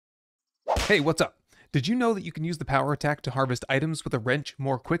Hey, what's up? Did you know that you can use the power attack to harvest items with a wrench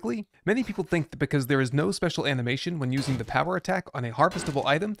more quickly? Many people think that because there is no special animation when using the power attack on a harvestable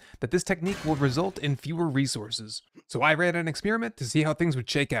item, that this technique will result in fewer resources. So I ran an experiment to see how things would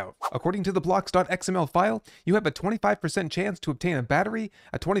shake out. According to the blocks.xml file, you have a 25% chance to obtain a battery,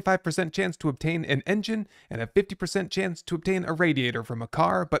 a 25% chance to obtain an engine, and a 50% chance to obtain a radiator from a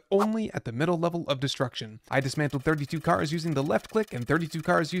car, but only at the middle level of destruction. I dismantled 32 cars using the left click and 32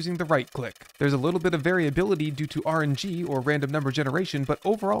 cars using the right click. There's a little bit of variability due to RNG or random number generation, but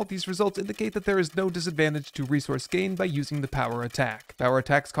overall these results indicate that there is no disadvantage to resource gain by using the power attack. Power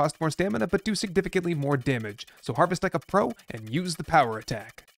attacks cost more stamina but do significantly more damage, so harvest like a pro and use the power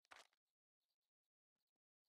attack.